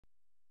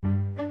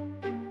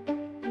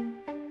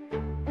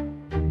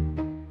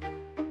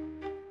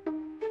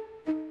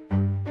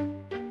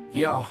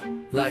Yo,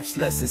 life's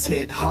lessons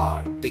hit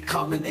hard, they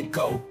come and they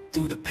go.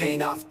 Through the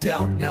pain I've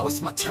dealt, now it's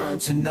my turn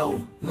to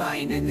know.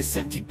 Lying in this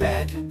empty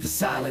bed, the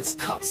silence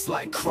cuts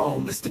like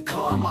chrome. It's the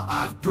karma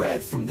I've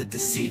bred from the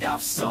deceit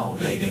I've sown.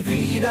 Lady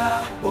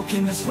Vida,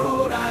 walking this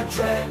road I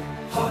dread,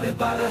 haunted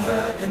by the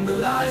hurt and the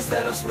lies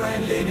that I've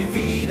spread. Lady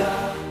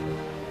Vida,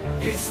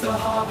 it's the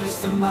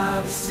harvest of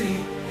my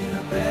deceit, in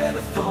a bed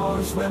of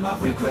thorns where my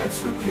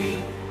regrets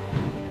repeat.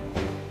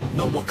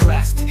 No more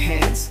clasped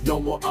hands, no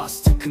more us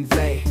to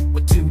convey.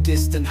 We're two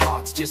distant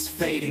hearts just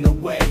fading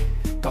away.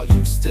 Got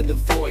used to the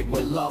void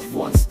where loved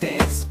ones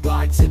dance,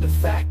 blind to the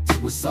fact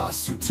it was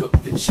us who took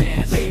the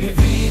chance. Lady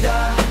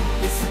Vida,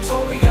 it's the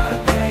toll we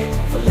gotta pay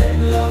for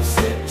letting love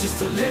slip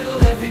just a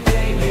little every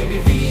day. Lady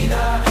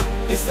Vida,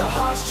 it's the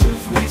harsh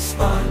truth we've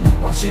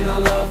spun, watching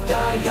our love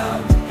die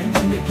young and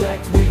the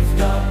neglect we've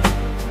done.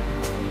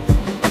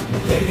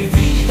 Lady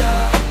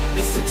Vida,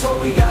 it's the toll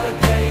we gotta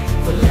pay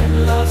for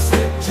letting love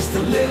slip just a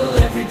little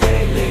every day.